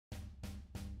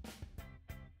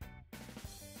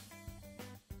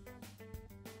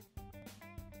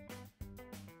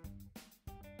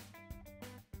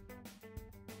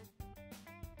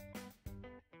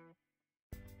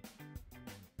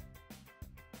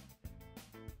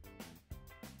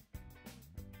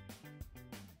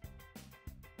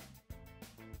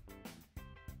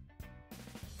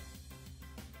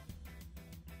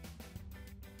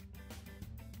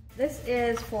This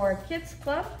is for Kids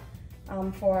Club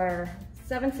for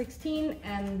 7/16,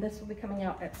 and this will be coming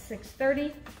out at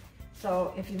 6/30.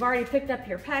 So if you've already picked up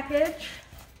your package,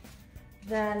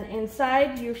 then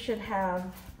inside you should have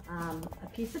a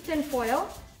piece of tin foil.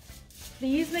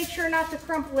 Please make sure not to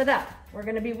crumple it up. We're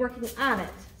going to be working on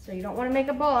it, so you don't want to make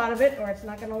a ball out of it or it's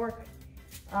not going to work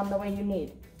the way you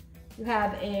need. You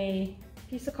have a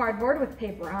piece of cardboard with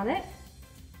paper on it,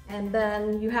 and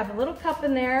then you have a little cup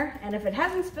in there, and if it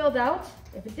hasn't spilled out,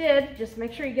 if it did, just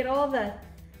make sure you get all the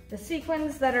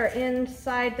sequins that are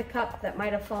inside the cup that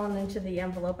might have fallen into the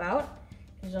envelope out,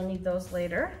 because you'll need those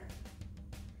later.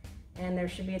 And there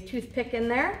should be a toothpick in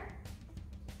there.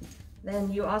 Then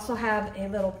you also have a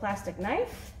little plastic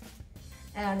knife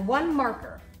and one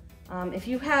marker. If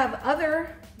you have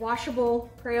other washable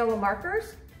Crayola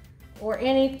markers or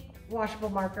any washable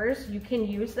markers, you can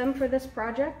use them for this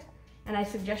project, and I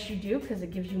suggest you do because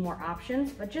it gives you more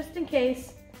options. But just in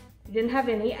case you didn't have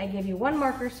any, I gave you one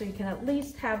marker so you can at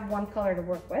least have one color to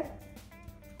work with.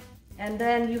 And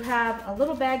then you have a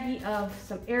little baggie of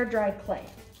some air dry clay.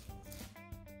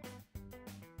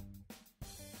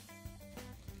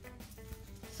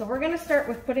 So we're going to start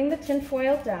with putting the tin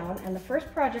foil down, and the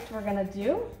first project we're going to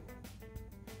do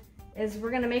is we're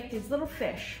going to make these little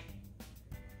fish.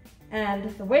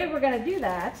 And the way we're going to do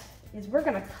that is we're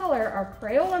going to color our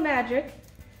Crayola Magic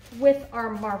with our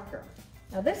marker.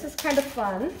 Now this is kind of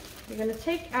fun. You're going to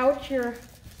take out your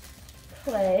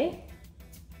clay,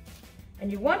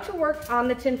 and you want to work on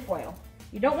the tin foil.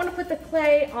 You don't want to put the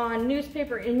clay on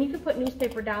newspaper, and you can put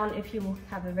newspaper down if you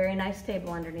have a very nice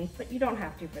table underneath, but you don't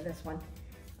have to for this one.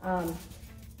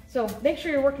 So make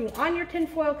sure you're working on your tin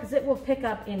foil because it will pick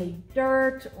up any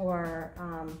dirt or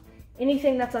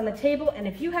anything that's on the table. And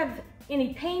if you have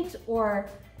any paint or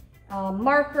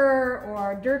marker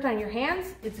or dirt on your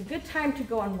hands, it's a good time to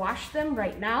go and wash them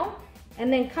right now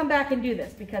and then come back and do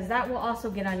this, because that will also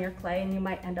get on your clay and you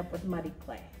might end up with muddy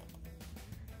clay.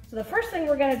 So the first thing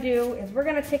we're going to do is we're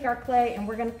going to take our clay and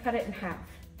we're going to cut it in half.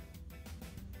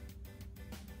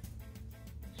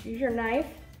 Just use your knife.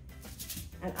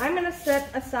 And I'm going to set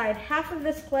aside half of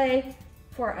this clay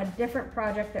for a different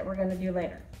project that we're going to do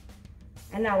later.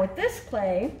 And now with this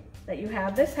clay that you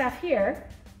have, this half here,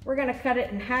 we're going to cut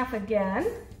it in half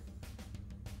again.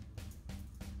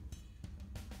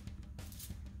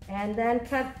 And then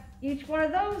cut each one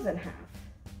of those in half.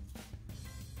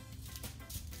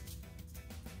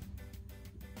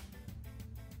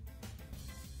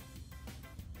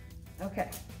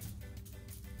 Okay.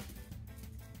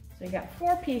 So you got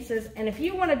 4 pieces, and if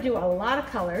you want to do a lot of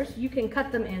colors, you can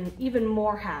cut them in even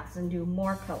more halves and do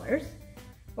more colors.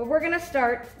 But we're going to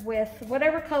start with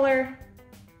whatever color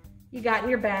you got in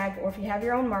your bag, or if you have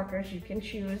your own markers, you can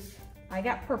choose. I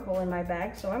got purple in my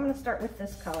bag, so I'm going to start with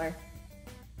this color.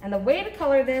 And the way to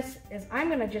color this is I'm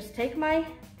going to just take my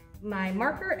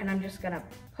marker and I'm just going to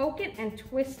poke it and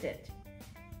twist it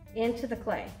into the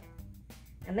clay.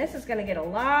 And this is going to get a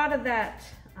lot of that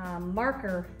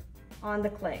marker on the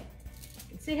clay.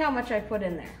 You can see how much I put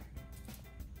in there.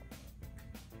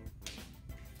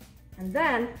 And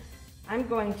then I'm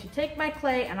going to take my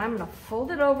clay and I'm going to fold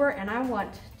it over, and I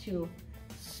want to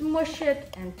smush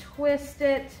it and twist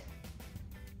it.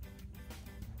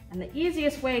 And the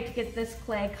easiest way to get this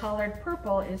clay colored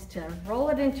purple is to roll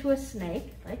it into a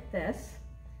snake like this.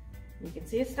 You can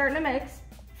see it's starting to mix.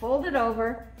 Fold it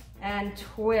over and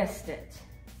twist it.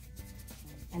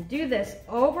 And do this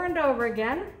over and over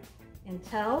again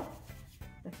until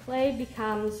the clay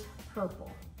becomes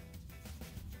purple.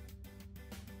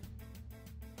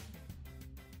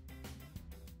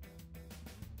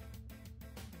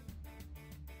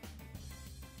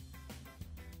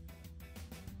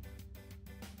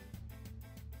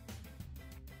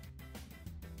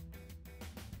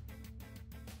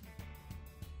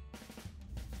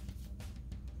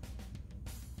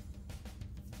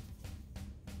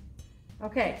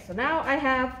 Okay, so now I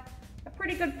have a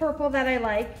pretty good purple that I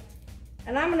like,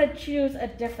 and I'm going to choose a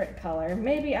different color.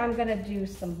 Maybe I'm going to do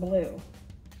some blue.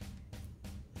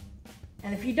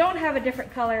 And if you don't have a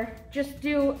different color, just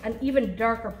do an even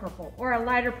darker purple or a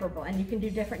lighter purple, and you can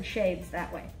do different shades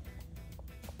that way.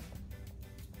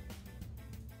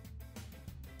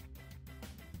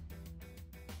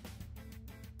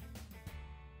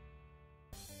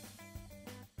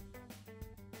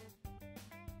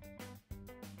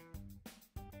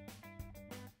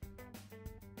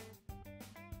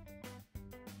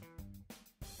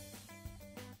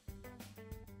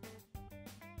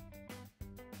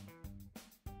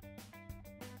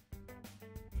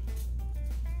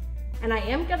 And I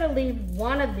am going to leave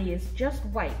one of these just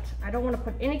white. I don't want to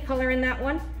put any color in that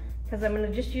one because I'm going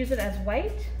to just use it as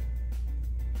white.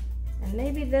 And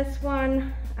maybe this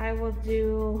one I will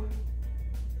do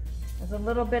as a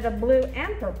little bit of blue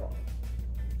and purple.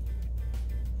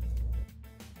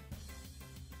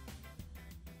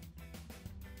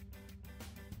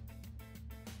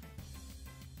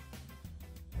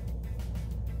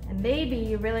 And maybe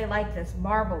you really like this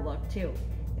marble look too.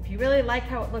 If you really like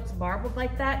how it looks marbled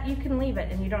like that, you can leave it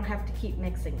and you don't have to keep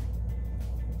mixing it.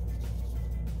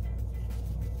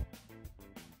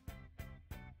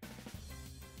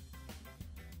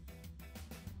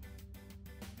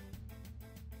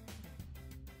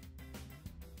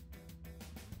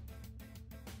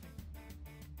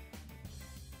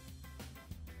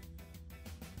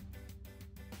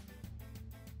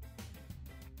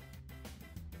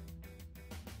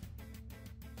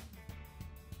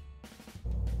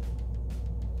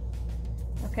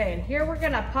 Okay, and here we're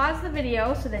gonna pause the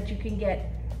video so that you can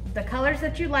get the colors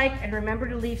that you like, and remember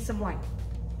to leave some white.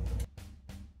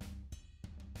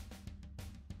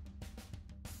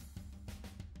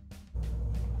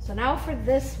 So now for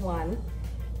this one,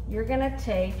 you're gonna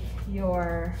take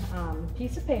your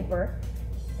piece of paper,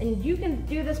 and you can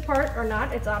do this part or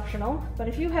not, it's optional, but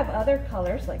if you have other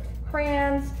colors like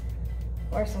crayons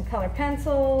or some color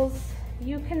pencils,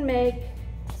 you can make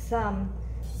some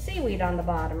seaweed on the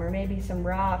bottom, or maybe some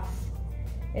rocks.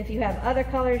 If you have other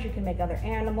colors, you can make other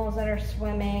animals that are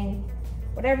swimming,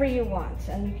 whatever you want.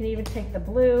 And you can even take the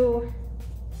blue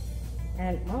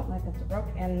and, oh, my pencil broke,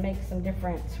 and make some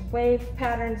different wave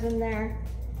patterns in there.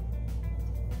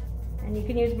 And you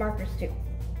can use markers too.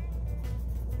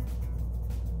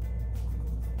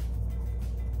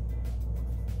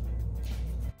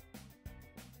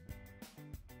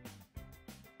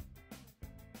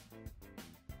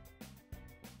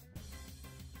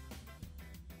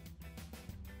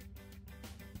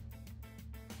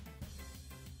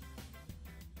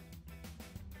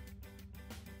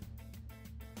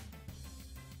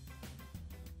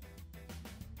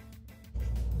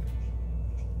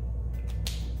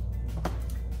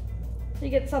 So you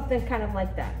get something kind of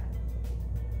like that.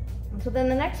 And so then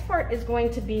the next part is going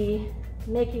to be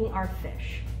making our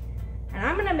fish. And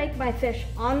I'm gonna make my fish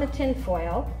on the tin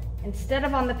foil instead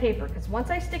of on the paper, because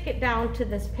once I stick it down to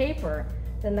this paper,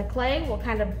 then the clay will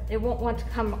it won't want to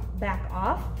come back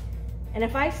off. And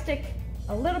if I stick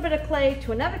a little bit of clay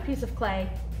to another piece of clay,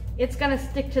 it's gonna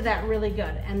stick to that really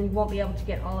good and you won't be able to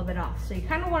get all of it off. So you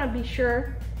kind of wanna be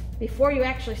sure before you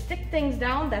actually stick things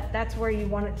down that that's where you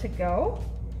want it to go.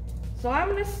 So I'm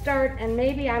gonna start, and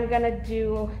maybe I'm gonna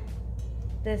do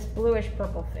this bluish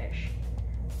purple fish.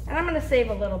 And I'm gonna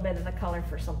save a little bit of the color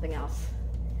for something else.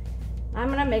 I'm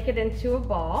gonna make it into a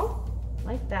ball,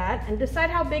 like that, and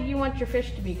decide how big you want your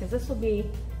fish to be, because this will be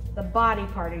the body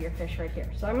part of your fish right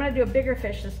here. So I'm gonna do a bigger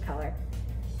fish this color.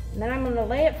 And then I'm gonna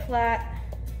lay it flat.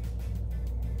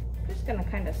 I'm just gonna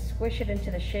kind of squish it into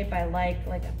the shape I like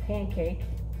a pancake.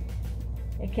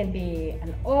 It can be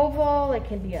an oval, it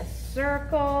can be a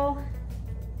circle.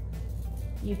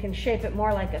 You can shape it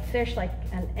more like a fish, like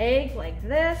an egg, like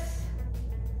this,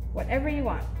 whatever you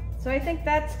want. So I think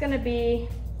that's gonna be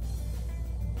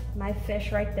my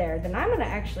fish right there. Then I'm gonna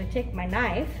actually take my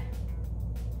knife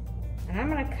and I'm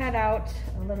gonna cut out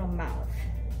a little mouth,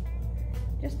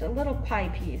 just a little pie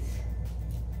piece.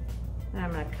 And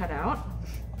I'm gonna cut out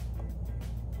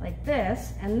like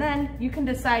this, and then you can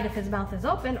decide if his mouth is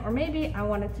open or maybe I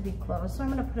want it to be closed. So I'm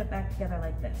gonna put it back together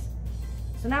like this.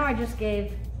 So now I just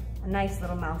gave a nice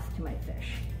little mouth to my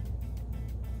fish.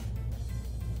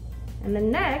 And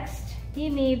then next, he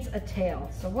needs a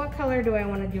tail. So what color do I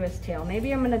wanna do his tail?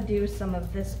 Maybe I'm gonna do some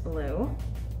of this blue.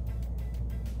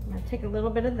 I'm gonna take a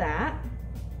little bit of that.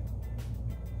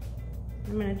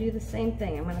 I'm gonna do the same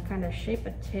thing. I'm gonna kind of shape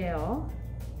a tail.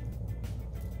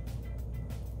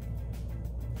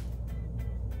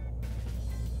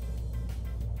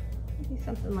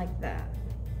 Something like that.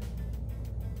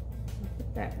 I'll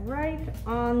put that right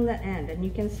on the end, and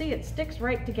you can see it sticks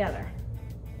right together.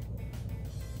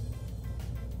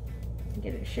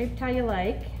 Get it shaped how you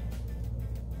like.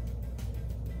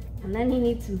 And then he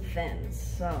needs some fins,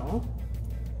 so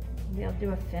maybe I'll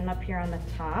do a fin up here on the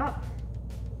top.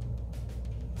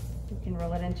 You can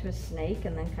roll it into a snake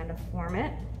and then kind of form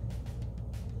it.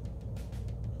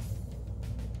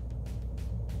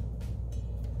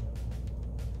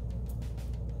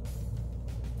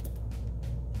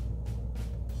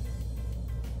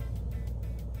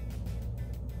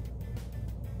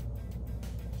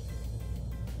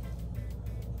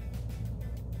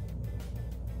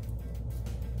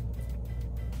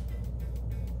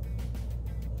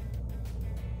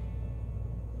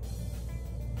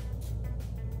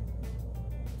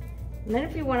 And then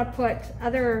if you want to put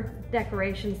other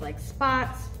decorations like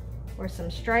spots or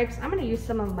some stripes. I'm going to use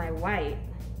some of my white.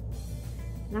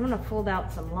 And I'm going to fold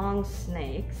out some long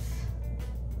snakes.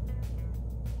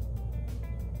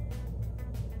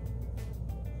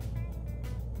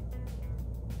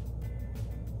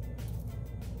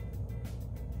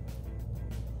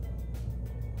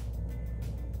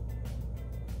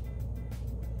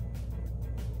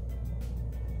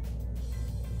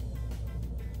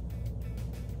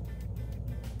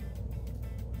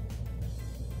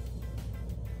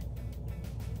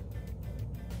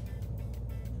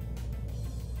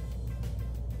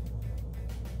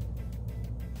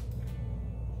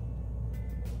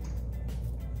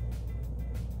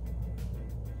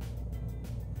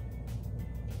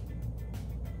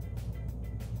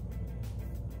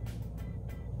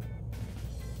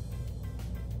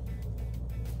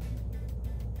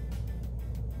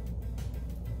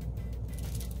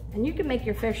 And you can make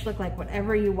your fish look like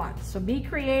whatever you want. So be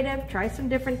creative, try some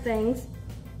different things.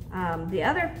 The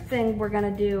other thing we're gonna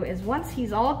do is once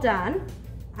he's all done,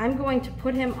 I'm going to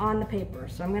put him on the paper.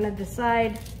 So I'm gonna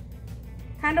decide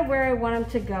kind of where I want him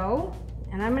to go.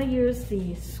 And I'm gonna use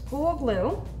the school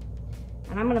glue.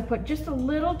 And I'm gonna put just a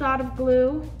little dot of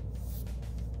glue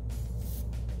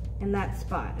in that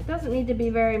spot. It doesn't need to be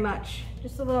very much,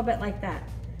 just a little bit like that.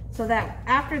 So that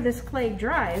after this clay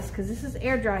dries, because this is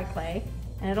air dry clay,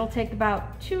 and it'll take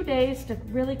about 2 days to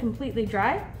really completely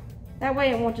dry. That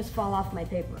way it won't just fall off my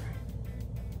paper.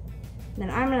 And then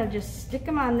I'm gonna just stick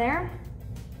them on there,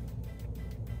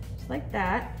 just like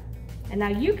that. And now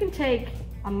you can take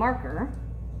a marker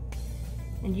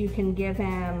and you can give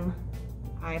him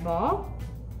eyeball.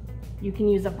 You can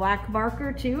use a black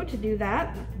marker too to do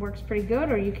that. It works pretty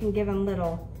good, or you can give him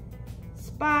little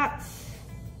spots.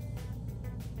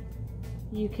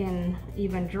 You can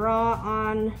even draw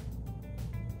on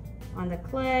the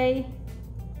clay,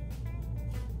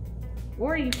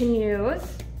 or you can use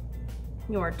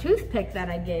your toothpick that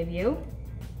I gave you,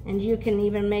 and you can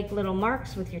even make little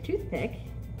marks with your toothpick.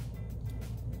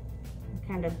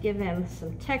 Kind of give him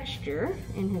some texture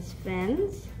in his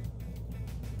fins.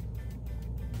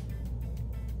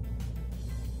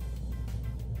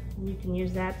 And you can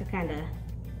use that to kind of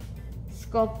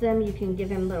sculpt them. You can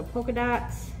give him little polka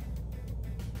dots.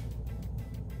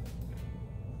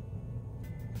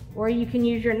 Or you can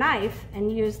use your knife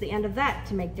and use the end of that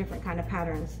to make different kind of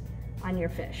patterns on your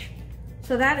fish.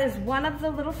 So that is one of the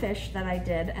little fish that I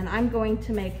did, and I'm going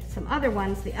to make some other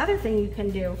ones. The other thing you can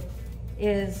do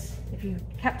is, if you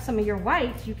kept some of your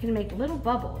whites, you can make little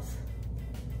bubbles.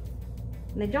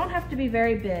 And they don't have to be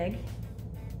very big.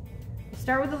 You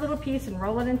start with a little piece and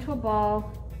roll it into a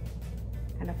ball,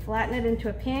 kind of flatten it into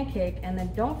a pancake, and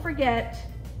then don't forget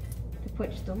to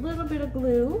put just a little bit of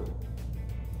glue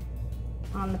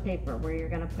on the paper where you're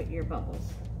going to put your bubbles.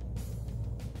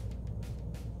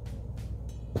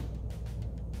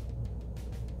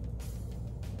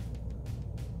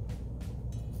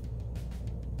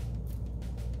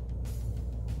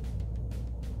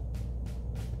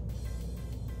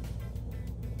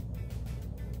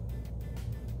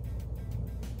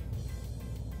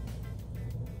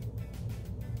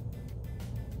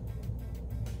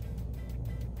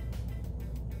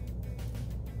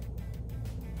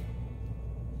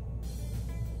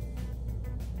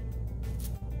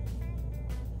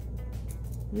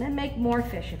 And then make more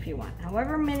fish if you want.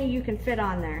 However many you can fit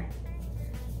on there.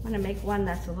 I'm gonna make one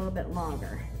that's a little bit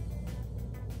longer.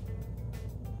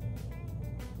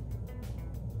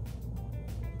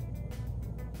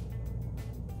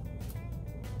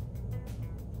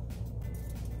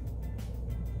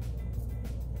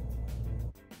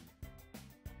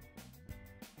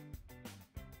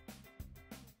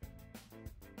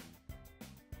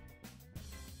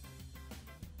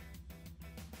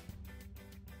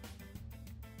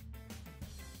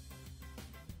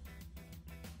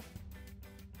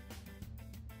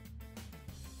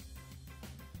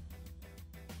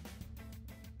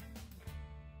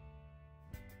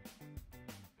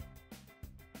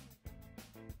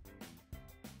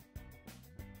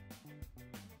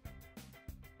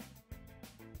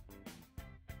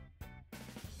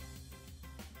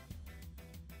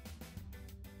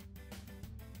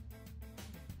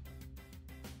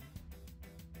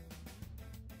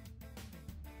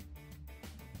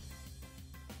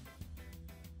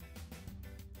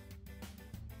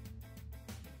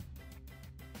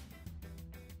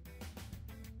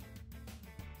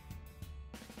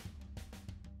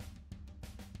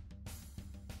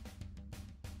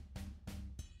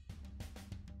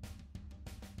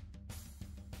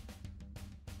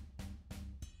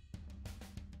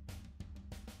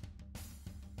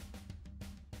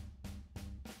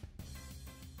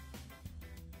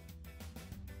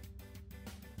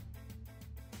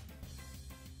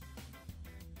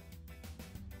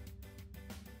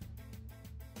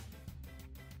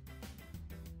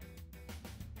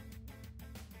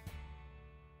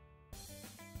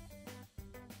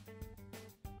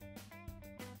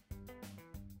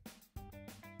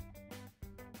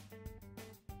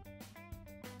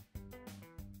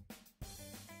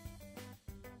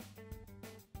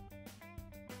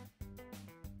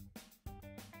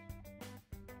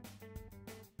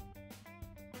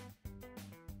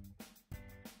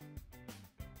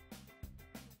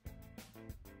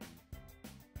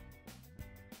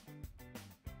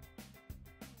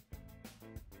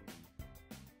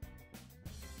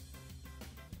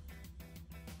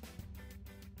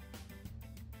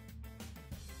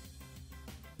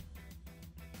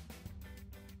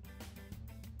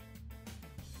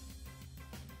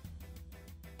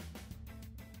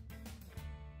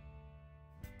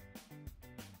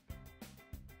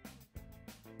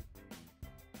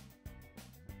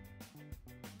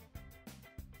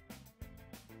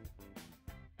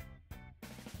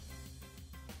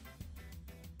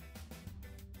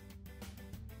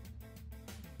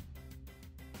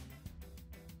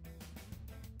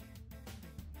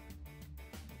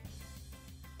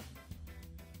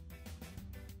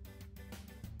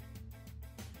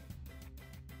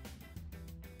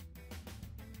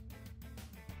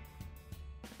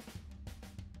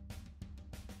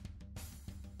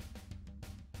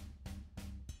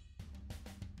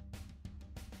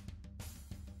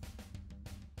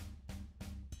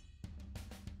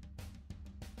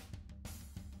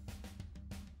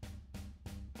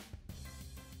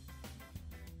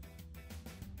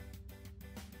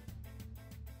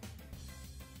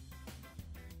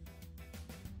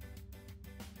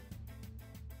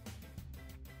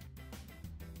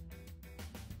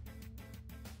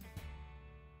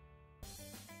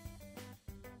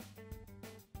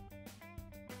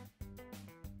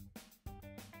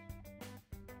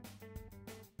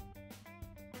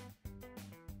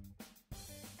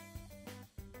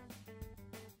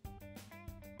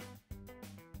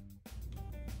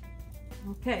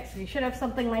 Okay, so you should have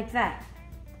something like that.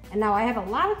 And now I have a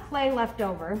lot of clay left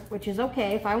over, which is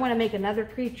okay. If I want to make another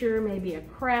creature, maybe a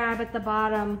crab at the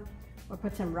bottom, or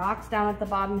put some rocks down at the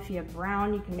bottom. If you have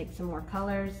brown, you can make some more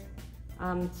colors.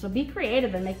 So be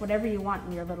creative and make whatever you want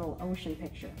in your little ocean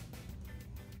picture.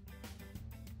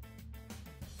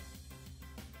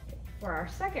 For our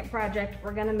second project,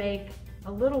 we're gonna make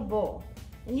a little bowl.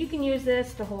 And you can use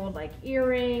this to hold like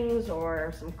earrings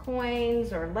or some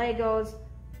coins or Legos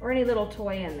or any little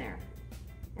toy in there.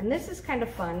 And this is kind of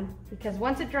fun because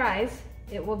once it dries,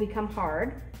 it will become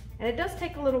hard. And it does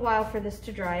take a little while for this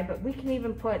to dry, but we can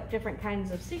even put different kinds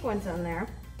of sequins on there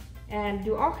and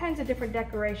do all kinds of different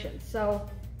decorations. So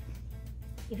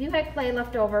if you had clay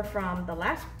left over from the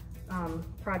last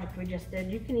project we just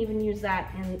did, you can even use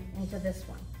that into this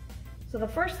one. So the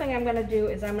first thing I'm gonna do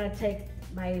is I'm gonna take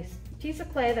my piece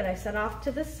of clay that I set off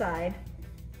to the side,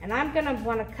 and I'm gonna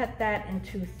wanna cut that in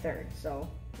 2/3. So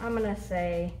I'm gonna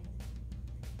say,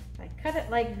 if I cut it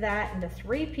like that into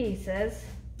 3 pieces,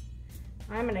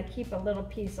 I'm gonna keep a little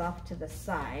piece off to the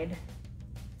side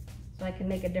so I can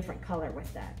make a different color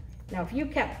with that. Now, if you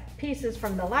kept pieces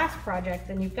from the last project,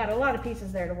 then you've got a lot of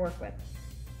pieces there to work with.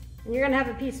 And you're gonna have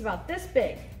a piece about this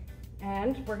big.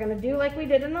 And we're gonna do like we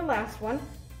did in the last one.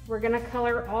 We're gonna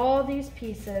color all these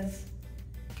pieces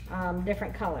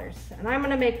different colors. And I'm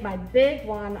gonna make my big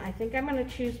one, I think I'm gonna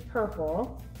choose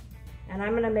purple. And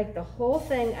I'm gonna make the whole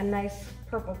thing a nice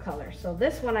purple color. So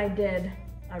this one I did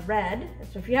a red.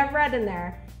 So if you have red in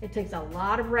there, it takes a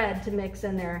lot of red to mix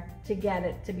in there to get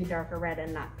it to be darker red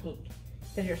and not pink,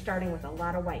 because you're starting with a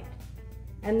lot of white.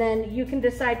 And then you can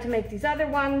decide to make these other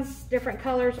ones different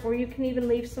colors, or you can even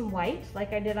leave some white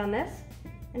like I did on this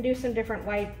and do some different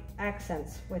white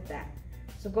accents with that.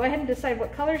 So go ahead and decide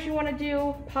what colors you want to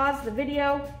do, pause the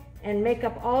video, and make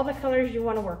up all the colors you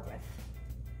want to work with.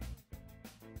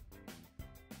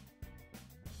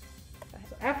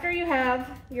 So after you have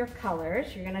your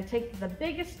colors, you're going to take the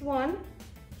biggest one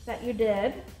that you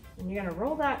did, and you're going to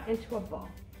roll that into a ball.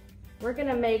 We're going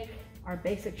to make our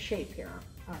basic shape here,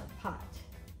 our pot.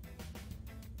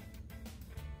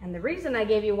 And the reason I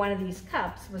gave you one of these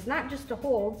cups was not just to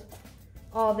hold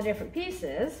all the different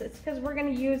pieces, it's because we're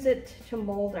going to use it to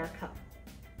mold our cup.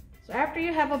 So after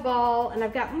you have a ball, and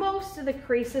I've got most of the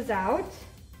creases out,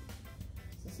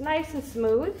 so it's nice and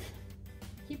smooth,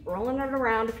 keep rolling it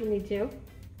around if you need to,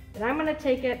 then I'm going to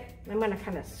take it and I'm going to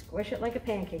kind of squish it like a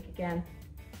pancake again,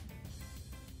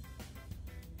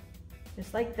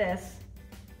 just like this.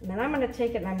 And then I'm going to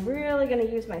take it and I'm really going to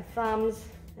use my thumbs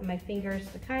and my fingers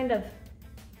to kind of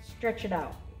stretch it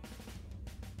out.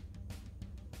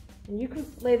 And you can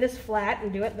lay this flat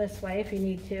and do it this way if you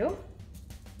need to.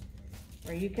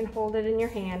 Or you can hold it in your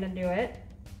hand and do it.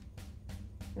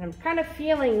 And I'm kind of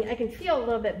feeling, I can feel a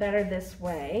little bit better this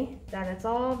way, that it's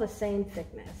all the same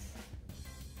thickness.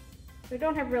 So we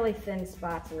don't have really thin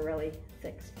spots and really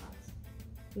thick spots.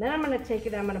 And then I'm going to take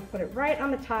it, I'm going to put it right on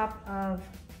the top of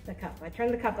the cup. I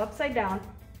turn the cup upside down,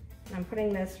 and I'm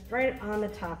putting this right on the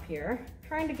top here,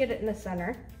 trying to get it in the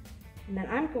center. And then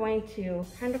I'm going to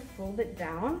kind of fold it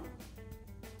down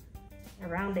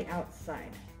around the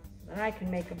outside so that I can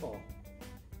make a bowl.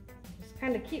 Just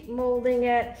kind of keep molding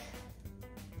it,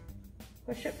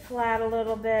 push it flat a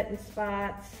little bit in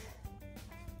spots.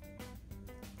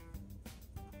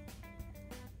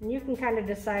 And you can kind of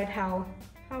decide how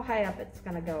high up it's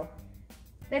going to go.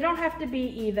 They don't have to be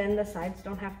even, the sides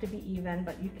don't have to be even,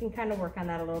 but you can kind of work on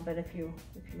that a little bit if you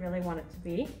really want it to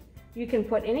be. You can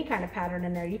put any kind of pattern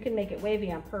in there. You can make it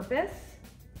wavy on purpose.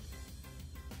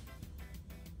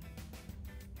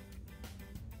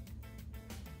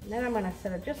 And then I'm going to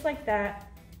set it just like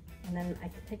that, and then I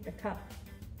can take the cup,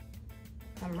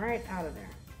 come right out of there.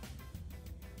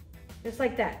 Just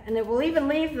like that. And it will even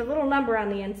leave the little number on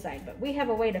the inside, but we have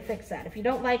a way to fix that. If you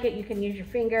don't like it, you can use your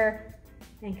finger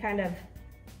and kind of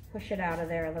push it out of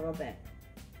there a little bit.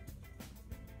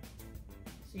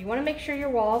 So you want to make sure your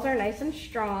walls are nice and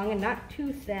strong and not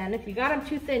too thin. If you got them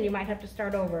too thin, you might have to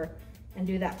start over and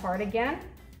do that part again.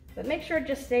 But make sure it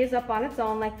just stays up on its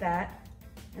own like that.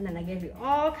 And then I gave you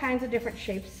all kinds of different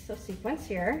shapes of sequins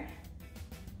here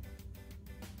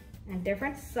and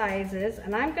different sizes.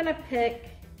 And I'm going to pick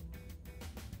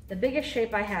the biggest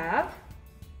shape I have,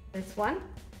 this one,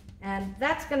 and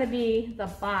that's going to be the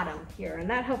bottom here, and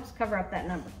that helps cover up that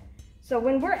number. So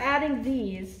when we're adding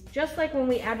these, just like when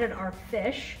we added our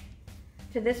fish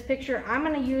to this picture, I'm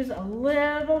going to use a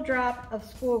little drop of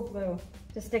school glue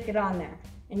to stick it on there.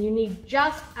 And you need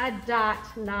just a dot,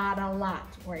 not a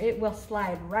lot, or it will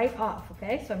slide right off,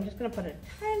 okay? So I'm just going to put a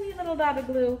tiny little dot of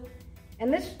glue,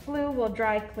 and this glue will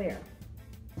dry clear.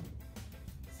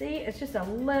 See, it's just a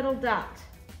little dot.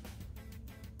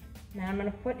 Now I'm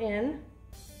going to put in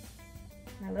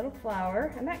my little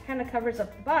flower, and that kind of covers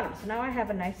up the bottom. So now I have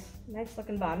a nice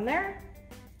looking bottom there.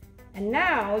 And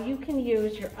now you can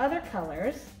use your other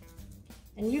colors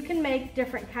and you can make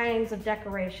different kinds of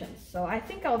decorations. So I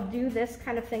think I'll do this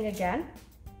kind of thing again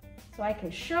so I can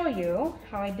show you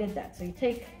how I did that. So you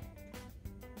take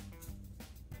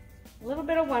a little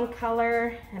bit of one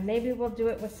color, and maybe we'll do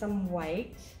it with some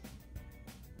white.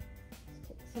 Let's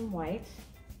take some white.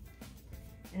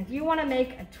 And if you want to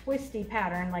make a twisty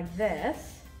pattern like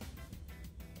this,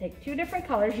 take 2 different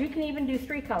colors. You can even do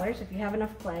 3 colors if you have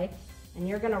enough clay. And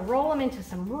you're going to roll them into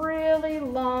some really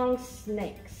long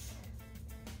snakes.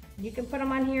 You can put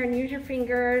them on here and use your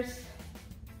fingers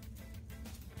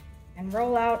and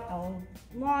roll out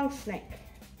a long snake.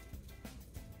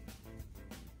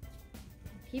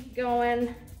 Keep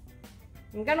going.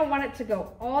 I'm going to want it to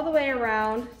go all the way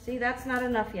around. See, that's not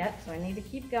enough yet, so I need to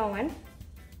keep going.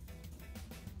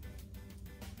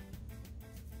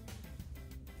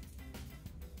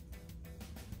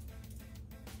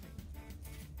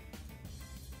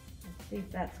 See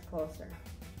if that's closer.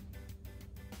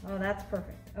 Oh, that's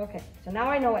perfect. Okay, so now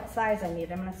I know what size I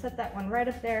need. I'm going to set that one right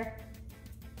up there,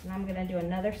 and I'm going to do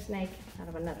another snake out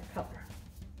of another color.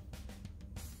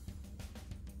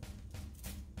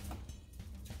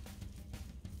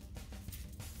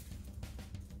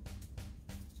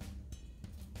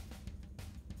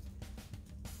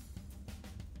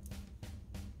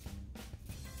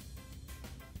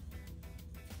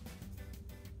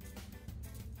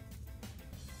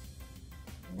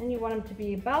 And then you want them to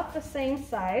be about the same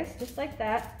size, just like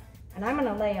that. And I'm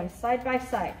gonna lay them side by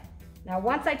side. Now,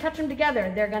 once I touch them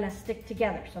together, they're gonna stick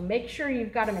together. So make sure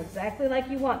you've got them exactly like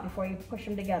you want before you push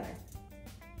them together.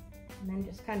 And then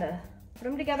just kind of put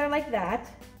them together like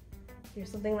that. Do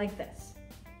something like this.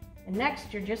 And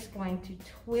next, you're just going to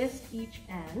twist each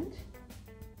end.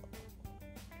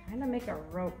 Kind of make a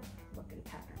rope looking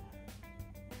pattern.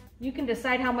 You can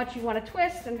decide how much you want to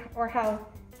twist or how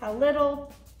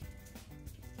little.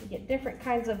 You get different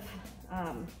kinds of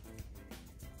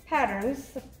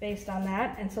patterns based on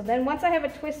that. And so then once I have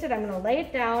it twisted, I'm going to lay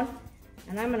it down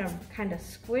and I'm going to kind of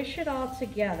squish it all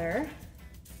together.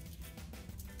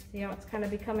 See how it's kind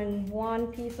of becoming one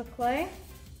piece of clay?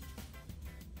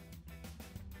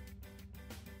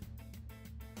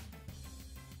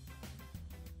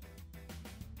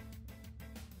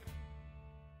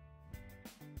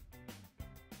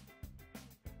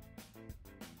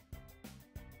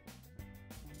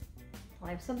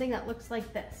 I have something that looks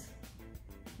like this.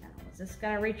 Now, is this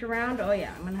gonna reach around? Oh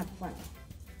yeah, I'm gonna have plenty.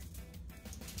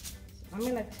 So I'm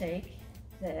gonna take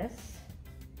this,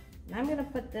 and I'm gonna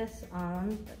put this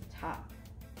on the top.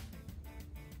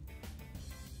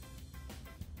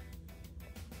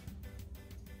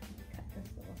 Cut this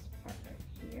little part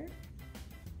right here.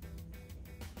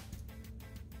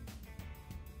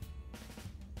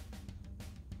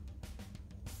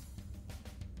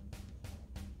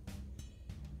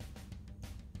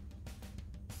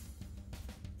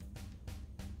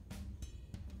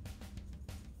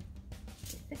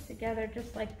 Stick together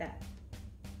just like that.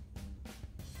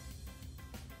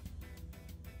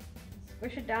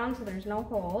 Squish it down so there's no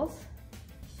holes.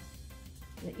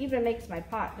 And it even makes my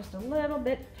pot just a little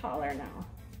bit taller now.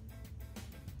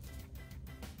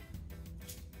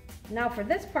 Now for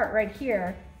this part right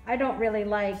here, I don't really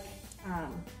like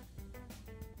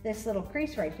this little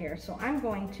crease right here, so I'm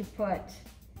going to put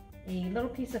a little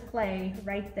piece of clay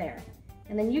right there.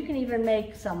 And then you can even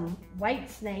make some white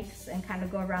snakes and kind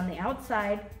of go around the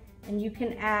outside, and you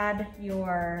can add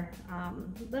your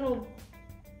little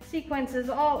sequences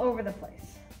all over the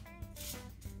place.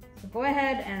 So go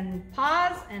ahead and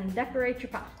pause and decorate your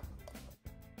pot.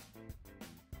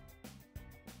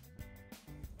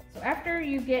 So after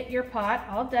you get your pot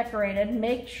all decorated,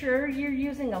 make sure you're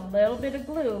using a little bit of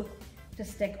glue to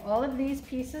stick all of these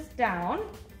pieces down.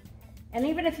 And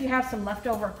even if you have some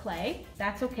leftover clay,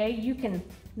 that's okay. You can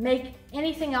make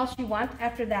anything else you want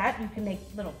after that. You can make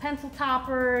little pencil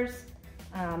toppers,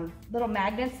 little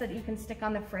magnets that you can stick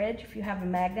on the fridge. If you have a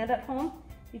magnet at home,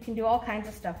 you can do all kinds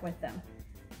of stuff with them.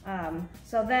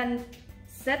 So then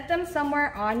set them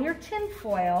somewhere on your tin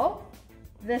foil,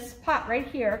 this pot right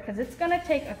here, because it's gonna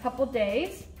take a couple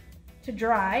days to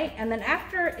dry. And then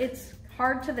after it's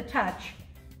hard to the touch,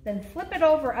 then flip it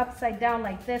over upside down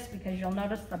like this, because you'll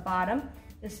notice the bottom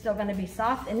is still gonna be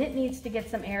soft and it needs to get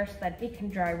some air so that it can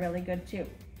dry really good too.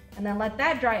 And then let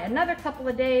that dry another couple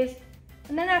of days.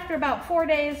 And then after about 4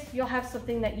 days, you'll have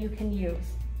something that you can use.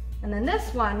 And then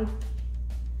this one,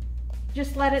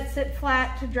 just let it sit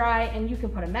flat to dry, and you can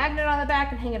put a magnet on the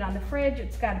back and hang it on the fridge.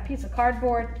 It's got a piece of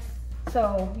cardboard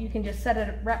So you can just set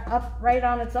it up right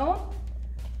on its own,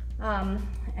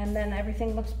 and then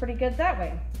everything looks pretty good that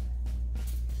way.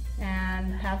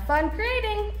 And have fun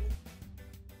creating!